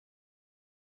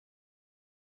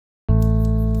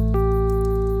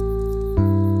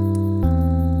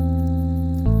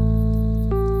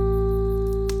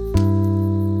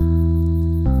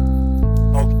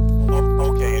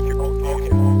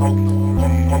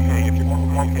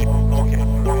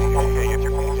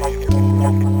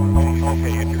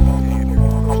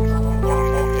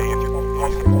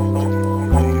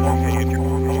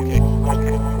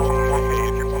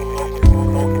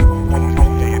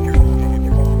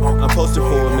Posted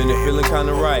for a minute, feeling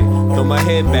kinda right. Throw my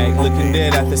head back, looking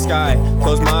dead at the sky.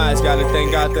 Close my eyes, gotta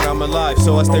thank God that I'm alive.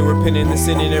 So I stay repenting and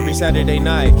sinning every Saturday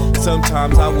night.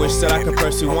 Sometimes I wish that I could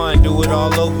press rewind, do it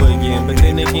all over again. But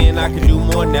then again, I can do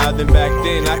more now than back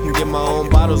then. I can get my own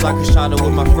bottles, I can shot it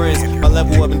with my friends. My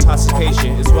level of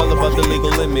intoxication is well above the legal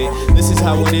limit. This is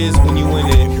how it is when you win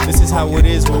it. This is how it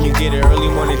is when you get it. Early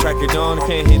morning track of dawn,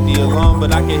 can't hit the alarm,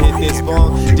 but I can hit this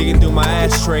bong. Digging through my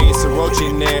ashtray, it's a roach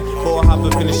in there. Before I hop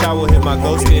up in the shower, hit my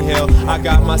ghost in hell. I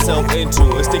got myself into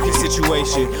a sticky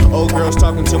situation. Old girls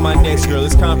talking to my next girl,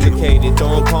 it's complicated.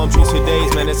 Throwing palm trees for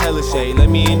days, man, it's hella shade. Let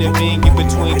me intervene, get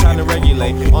between, trying to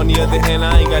regulate. On the other hand,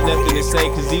 I ain't got nothing to say,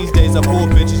 cause these days I pull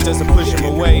bitches just to push them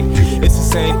away. It's the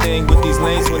same thing with these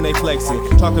lanes when they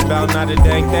flexing. Talking about not a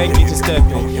dang thing, get to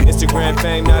stepping. Instagram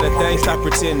fame, not a thing, stop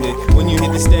pretending. When you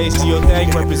hit the stage, do your thing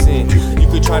represent. You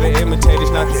could try to imitate,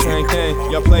 it's not the same thing.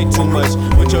 Y'all play too much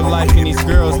with your life and these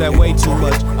girls that way too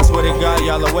much. I swear to God,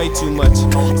 y'all are way too much.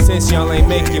 Since y'all ain't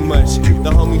making much.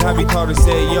 The homie Javi called and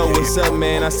said, yo, what's up,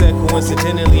 man? I said,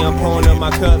 coincidentally, I'm pouring up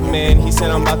my cup, man. He said,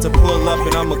 I'm about to pull up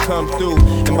and I'ma come through.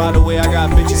 And by the way, I got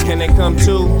bitches, can they come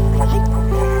too?